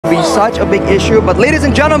be such a big issue. But ladies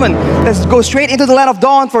and gentlemen, let's go straight into the land of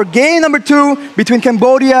dawn for game number 2 between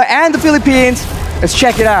Cambodia and the Philippines. Let's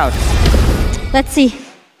check it out. Let's see.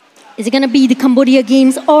 Is it going to be the Cambodia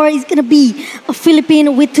games or is it going to be a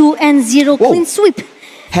Philippine with 2-0 clean sweep?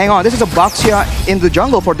 Hang on, this is a box here in the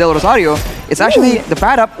jungle for Del Rosario. It's actually the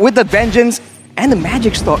pad up with the vengeance and the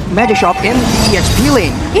magic shop in the EXP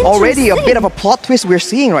lane. Already a bit of a plot twist we're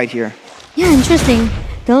seeing right here. Yeah, interesting.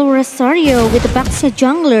 Del Rosario with the Baxia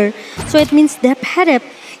jungler. So it means that Padap,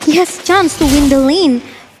 he has a chance to win the lane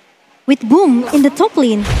with Boom in the top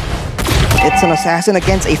lane. It's an assassin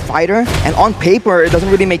against a fighter, and on paper it doesn't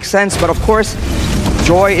really make sense, but of course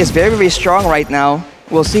Joy is very, very strong right now.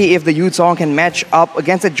 We'll see if the Yu Zhong can match up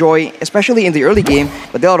against the Joy, especially in the early game.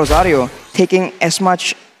 But Del Rosario taking as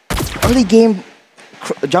much early game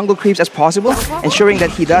jungle creeps as possible, ensuring that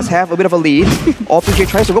he does have a bit of a lead. OPJ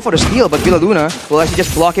tries to go for the steal, but Villaluna will actually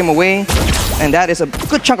just block him away. And that is a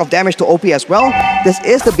good chunk of damage to OP as well. This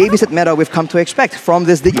is the babysit meta we've come to expect from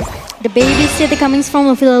this Digi. The babysit coming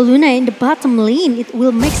from Villaluna in the bottom lane, it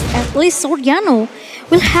will make at least Soriano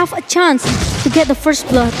will have a chance to get the first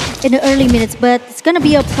blood in the early minutes. But it's going to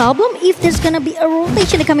be a problem if there's going to be a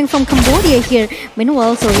rotation coming from Cambodia here.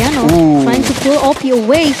 Meanwhile, Soriano trying to pull OP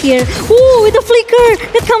away here. Ooh, with the flicker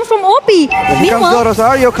that comes from OP. Here comes Del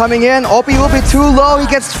Rosario coming in. OP will be too low. He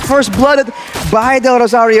gets first blooded by Del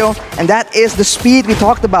Rosario. And that is the speed we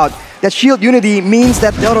talked about. That shield unity means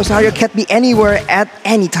that Del Rosario can't be anywhere at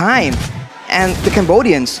any time. And the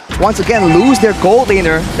Cambodians, once again, lose their gold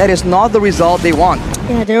laner. That is not the result they want.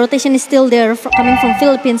 Yeah, the rotation is still there coming from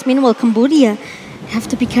Philippines. Meanwhile, Cambodia have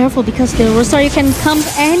to be careful because Del Rosario can come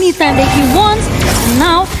anytime that he wants. And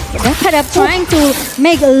now, they're kind of trying to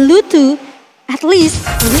make Lutu. At least,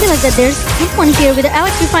 I really like that there's someone here with the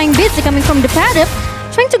electrifying bits coming from the Padap,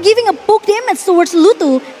 trying to giving a poke damage towards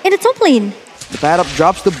Lutu in the top lane. The pad up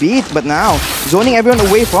drops the beat, but now zoning everyone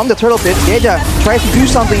away from the turtle pit. Deja tries to do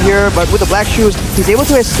something here, but with the black shoes, he's able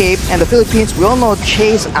to escape, and the Philippines will not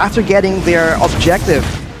chase after getting their objective.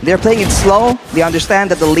 They're playing it slow. They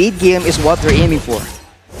understand that the late game is what they're aiming for.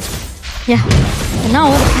 Yeah, and now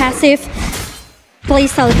the passive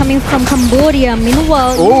playstyle coming from Cambodia.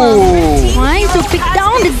 Meanwhile, trying to pick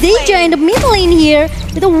down the Deja in the mid lane here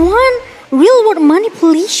with a one real-world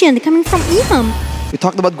manipulation coming from Imam. We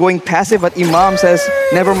talked about going passive, but Imam says,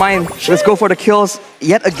 never mind, let's go for the kills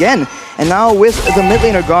yet again. And now with the mid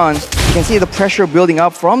laner gone, you can see the pressure building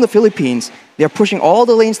up from the Philippines. They're pushing all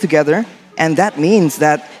the lanes together, and that means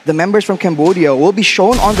that the members from Cambodia will be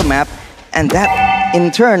shown on the map, and that in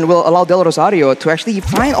turn will allow Del Rosario to actually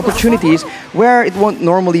find opportunities where it won't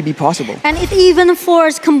normally be possible. And it even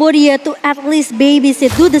forced Cambodia to at least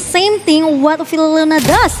babysit, do the same thing what Villaluna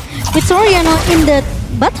does with Soriano in the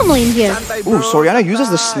bottom lane here. Ooh, Soriano uses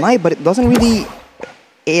the snipe, but it doesn't really...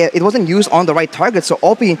 It wasn't used on the right target, so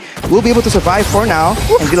OP will be able to survive for now.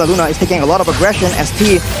 And Villaluna is taking a lot of aggression as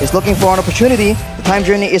T is looking for an opportunity. The time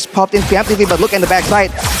journey is popped in preemptively, but look in the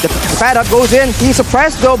backside. The pad up goes in. He's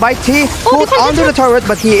suppressed though by T, pulled under the turret,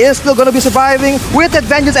 but he is still going to be surviving with that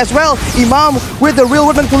vengeance as well. Imam with the real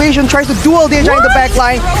weapon collision tries to duel Deja in the back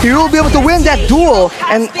line. He will be able to win that duel.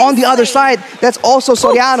 And on the other side, that's also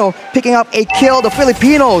Soriano picking up a kill. The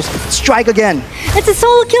Filipinos strike again. It's a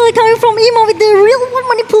solo kill coming from Imam with the real world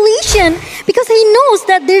manipulation because he knows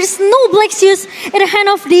that there's no black shoes in the hand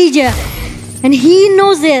of Deja. And he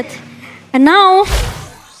knows it. And now,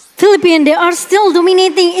 Philippines, they are still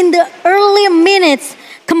dominating in the early minutes.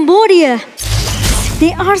 Cambodia,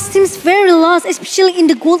 they are seems very lost, especially in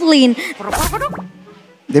the gold lane.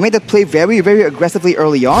 They made that play very, very aggressively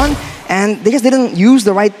early on, and they just didn't use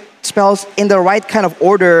the right spells in the right kind of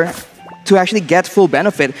order to actually get full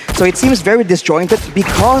benefit. So it seems very disjointed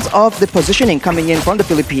because of the positioning coming in from the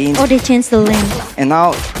Philippines. Oh, they changed the lane. And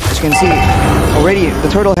now, as you can see, already the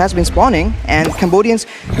turtle has been spawning, and Cambodians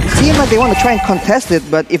seem like they want to try and contest it,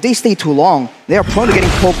 but if they stay too long, they are prone to getting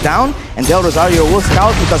poked down, and Del Rosario will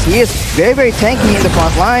scout because he is very, very tanky in the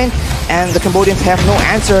front line, and the Cambodians have no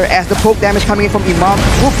answer as the poke damage coming in from Imam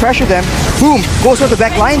will pressure them. Boom! Goes for the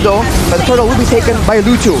back line though, but the turtle will be taken by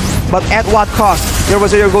Lutu. But at what cost? Del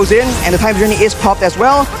Rosario goes in, and the time journey is popped as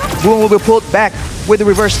well. Boom will be pulled back with the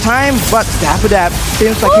reverse time, but Dappadap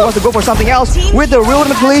seems like he wants to go for something else. With the real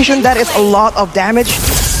manipulation, that is a lot of damage.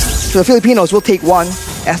 So the Filipinos will take one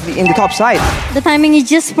in the top side. The timing is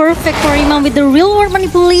just perfect for Imam with the real world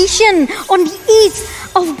manipulation on the edge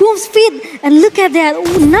of Boom's feet. And look at that,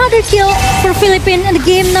 another kill for Philippines in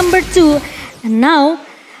game number 2. And now,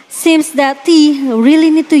 seems that T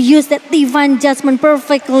really need to use that divine judgment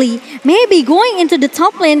perfectly. Maybe going into the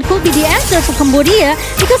top lane could be the answer for Cambodia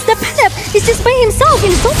because the Padap is just by himself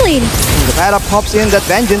in the top lane. The Pata pops in that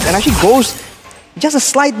vengeance and actually goes just a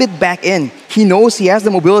slight bit back in. He knows he has the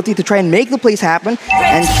mobility to try and make the plays happen,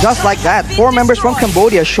 and just like that, 4 members from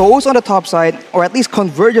Cambodia shows on the top side, or at least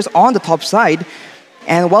converges on the top side.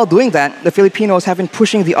 And while doing that, the Filipinos have been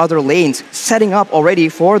pushing the other lanes, setting up already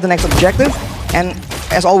for the next objective, and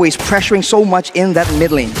as always, pressuring so much in that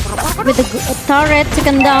mid lane. With the turret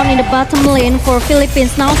taken down in the bottom lane for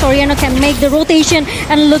Philippines, now Soriano can make the rotation,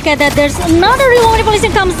 and look at that, there's another reload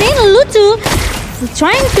manipulation comes in. Lutu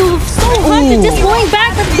trying to so hard to just going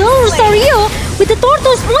back, but Rosario with the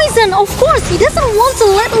tortoise poison. Of course, he doesn't want to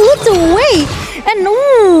let Lutu away.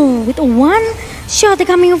 And with one shot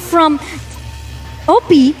coming from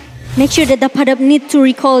OP, make sure that the Padap need to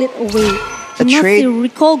recall it away. A trade.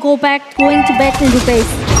 Recall, going back into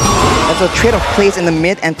base. That's a trade of plays in the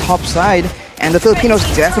mid and top side. And the Filipinos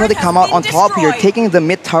definitely come out on top here, taking the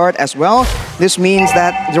mid turret as well. This means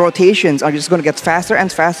that the rotations are just going to get faster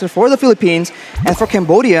and faster for the Philippines. And for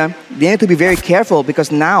Cambodia, they need to be very careful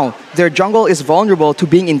because now their jungle is vulnerable to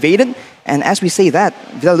being invaded. And as we say that,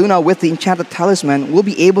 Villaluna with the Enchanted Talisman will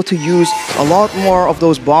be able to use a lot more of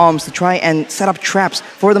those bombs to try and set up traps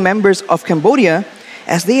for the members of Cambodia,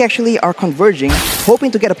 as they actually are converging,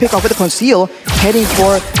 hoping to get a pick off with the Conceal, heading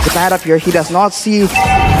for the pad up here. He does not see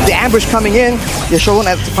the ambush coming in. They're shown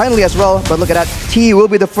as finally as well, but look at that. T will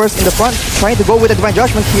be the first in the front, trying to go with the Divine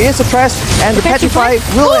Judgment. He is suppressed, and the Petrify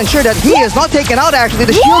will ensure that he is not taken out actually.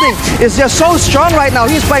 The shielding is just so strong right now.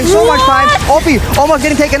 He's playing so much time. Opie almost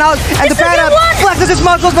getting taken out, and the pad up flexes his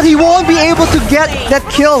muscles, but he won't be able to get that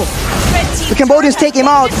kill. The Cambodians take him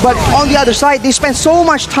out, but on the other side, they spend so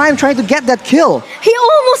much time trying to get that kill. He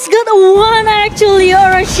almost got a 1 actually,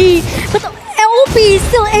 Arashi, but OP is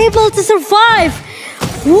still able to survive.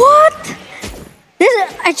 What?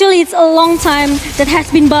 Actually, it's a long time that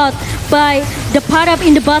has been bought by the Padap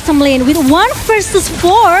in the bottom lane with 1 versus 4,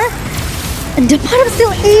 and the Padap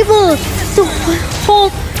still able to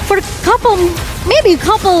hold for maybe a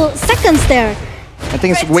couple seconds there. I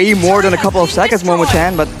think it's way more than a couple of seconds,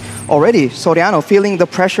 Momo-chan, but already Soriano feeling the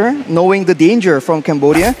pressure, knowing the danger from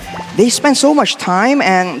Cambodia. They spent so much time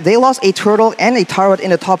and they lost a turtle and a turret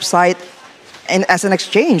in the top side and as an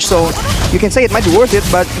exchange. So you can say it might be worth it,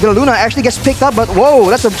 but Villaluna actually gets picked up, but whoa,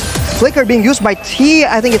 that's a flicker being used by T.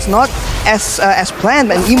 I think it's not as planned,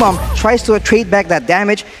 and Imam tries to trade back that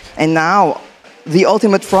damage, and now the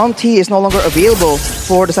ultimate from T is no longer available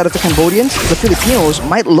for the side of the Cambodians. The Filipinos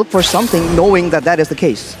might look for something knowing that that is the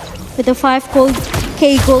case. With the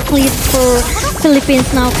 5K gold lead for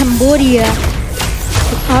Philippines now, Cambodia,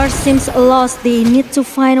 the R seems lost. They need to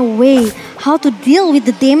find a way how to deal with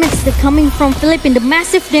the damage that coming from Philippines, the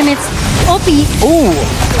massive damage. OP. Oh,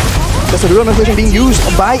 that's a real manipulation being used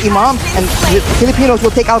by Imam, and the Filipinos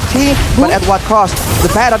will take out T, but at what cost? The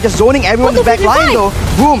pad up just zoning everyone in the back line though.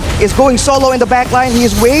 Boom is going solo in the back line. He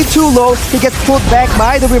is way too low. He gets pulled back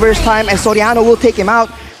by the reverse time, and Soriano will take him out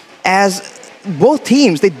as both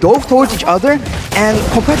teams, they dove towards each other, and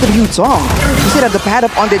compared to the Yu Song, you see that the pad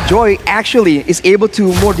up on the Joy actually is able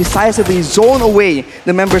to more decisively zone away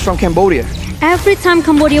the members from Cambodia. Every time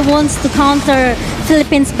Cambodia wants to counter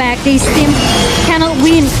Philippines back, they still cannot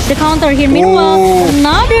win the counter here. Meanwhile,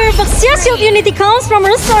 another Baxia Shield unity comes from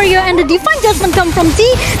Rosario, and the Divine Judgment comes from T.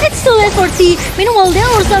 It's too late for T. Meanwhile,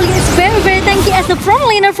 Del Rosario is very, very tanky as the front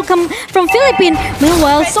laner from Philippines.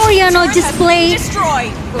 Meanwhile, Soriano just plays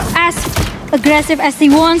as aggressive as he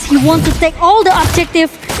wants. He wants to take all the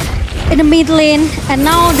objective in the mid lane, and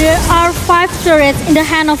now there are 5 turrets in the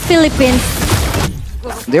hand of Philippines.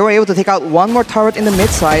 They were able to take out one more turret in the mid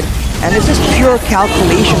side, and it's just pure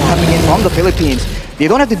calculation coming in from the Philippines. They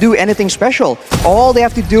don't have to do anything special. All they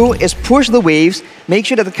have to do is push the waves, make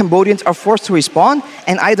sure that the Cambodians are forced to respond,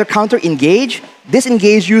 and either counter-engage,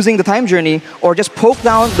 disengage using the time journey, or just poke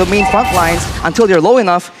down the main front lines until they're low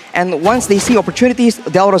enough. And once they see opportunities,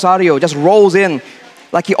 Del Rosario just rolls in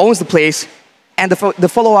like he owns the place. And the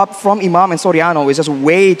follow-up from Imam and Soriano is just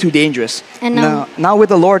way too dangerous. And now with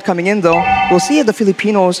the Lord coming in though, we'll see if the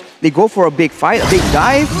Filipinos, they go for a big fight, a big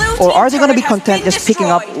dive, or are they going to be content just picking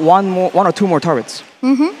up one or two more turrets?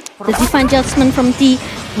 The Divine Judgment from T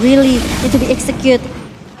really need to be executed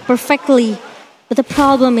perfectly. But the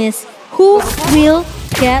problem is, who will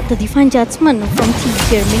get the Divine Judgment from T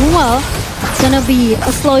here? Meanwhile, it's gonna be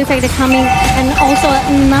a slow effect coming, and also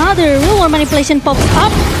another real world manipulation pops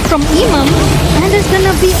up from Imam, and there's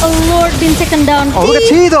gonna be a Lord being taken down. Oh, look at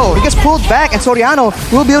T though! He gets pulled back, and Soriano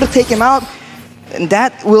will be able to take him out, and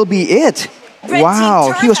that will be it.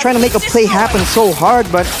 Wow, he was trying to make a play happen so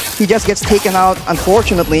hard, but he just gets taken out,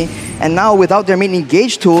 unfortunately. And now without their main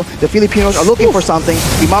engage tool, the Filipinos are looking for something.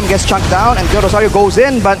 Imam gets chunked down and Del Rosario goes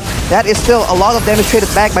in, but that is still a lot of damage traded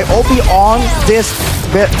back by OP on this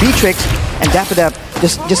Beatrix. And Dapper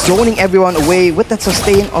just zoning everyone away with that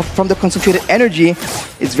sustain from the concentrated energy.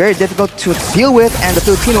 It's very difficult to deal with, and the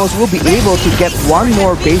Filipinos will be able to get one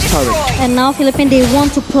more base turret. And now Philippines, they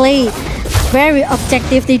want to play very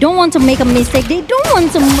objective. They don't want to make a mistake. They don't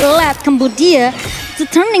want to let Cambodia to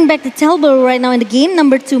turning back the tailbar right now in the game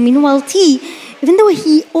number 2. Meanwhile, T, even though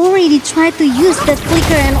he already tried to use that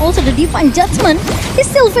flicker and also the divine judgment, he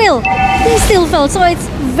still failed. So it's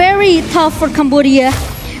very tough for Cambodia.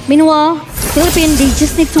 Meanwhile, Philippines, they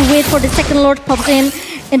just need to wait for the second Lord pops in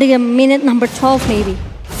the minute number 12 maybe.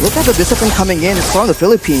 Look at the discipline coming in from the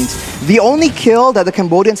Philippines. The only kill that the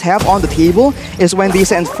Cambodians have on the table is when they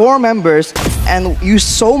send 4 members and use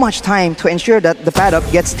so much time to ensure that the pad up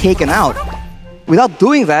gets taken out. Without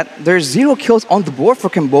doing that, there's 0 kills on the board for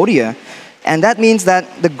Cambodia. And that means that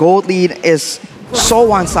the gold lead is so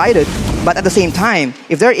one-sided. But at the same time,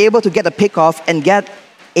 if they're able to get a pick-off and get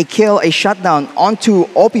a kill, a shutdown onto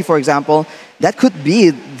OP, for example, that could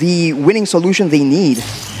be the winning solution they need.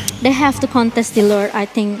 They have to contest the Lord, I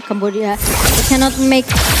think, Cambodia. They cannot make,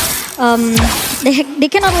 they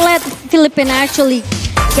cannot let Philippines actually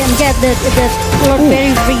get the Lord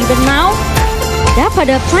very free. But now,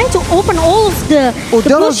 they're trying to open all of the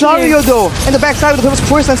Del Rosario though, in the backside of the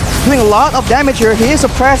first instance, doing a lot of damage here. He is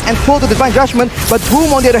suppressed and pulled to Divine Judgment, but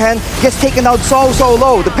Boom, on the other hand, gets taken out so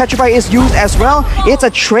low. The Petrify is used as well. It's a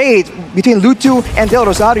trade between Lutu and Del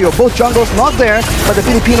Rosario. Both jungles not there, but the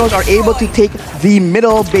Filipinos are able to take the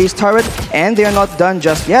middle base turret, and they are not done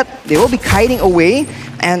just yet. They will be kiting away,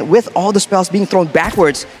 and with all the spells being thrown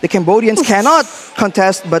backwards, the Cambodians cannot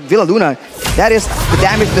contest, but Villa Luna, that is the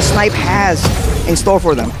damage the snipe has in store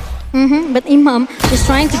for them. But Imam is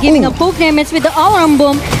trying to giving a poke damage with the Alarm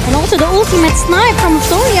Bomb and also the ultimate snipe from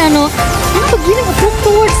Soriano, and giving a poke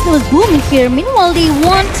towards the Boom here. Meanwhile, they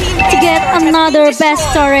want to get another best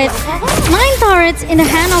turret. 9 turrets in the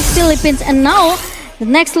hand of Philippines, and now the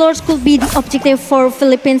next Lords could be the objective for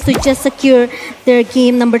Philippines to just secure their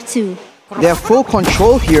game number 2. They have full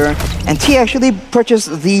control here, and T actually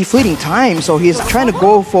purchased the fleeting time, so he's trying to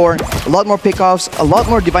go for a lot more pickoffs, a lot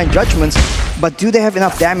more Divine Judgments, but do they have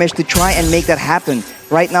enough damage to try and make that happen?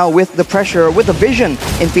 Right now, with the pressure, with the vision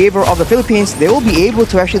in favor of the Philippines, they will be able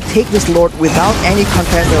to actually take this Lord without any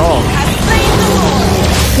contest at all.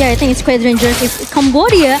 Yeah, I think it's quite dangerous. If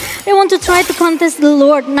Cambodia, they want to try to contest the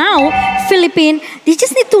Lord now, Philippines, they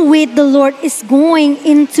just need to wait. The Lord is going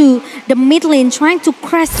into the mid lane, trying to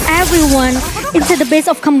crush everyone into the base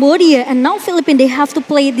of Cambodia. And now Philippines, they have to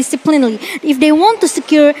play disciplinedly. If they want to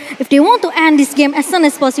secure, if they want to end this game as soon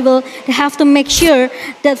as possible, they have to make sure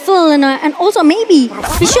that Philina and also maybe,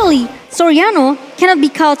 especially Soriano, cannot be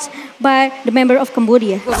caught by the member of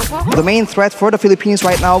Cambodia. The main threat for the Philippines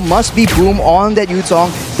right now must be Boom on that Yuzong,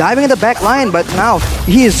 diving in the back line, but now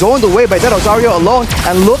he is zoned away by Del Rosario alone,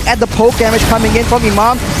 and look at the poke damage coming in from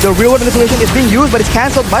Imam. The real world manipulation is being used, but it's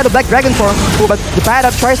cancelled by the Black Dragon form, but the bad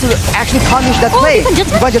up tries to actually punish that play.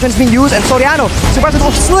 Divine Judgment is being used, and Soriano surprised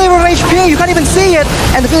with sliver of HP, you can't even see it,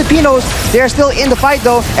 and the Filipinos, they are still in the fight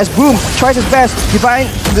though, as Boom tries his best. Divine,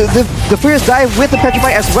 the first dive with the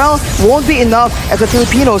Petrify as well won't be enough, as the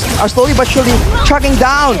Filipinos are slowly but surely trucking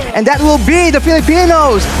down, and that will be the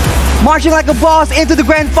Filipinos marching like a boss into the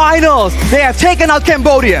grand finals. They have taken out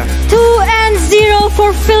Cambodia. 2-0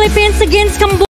 for Philippines against Cambodia.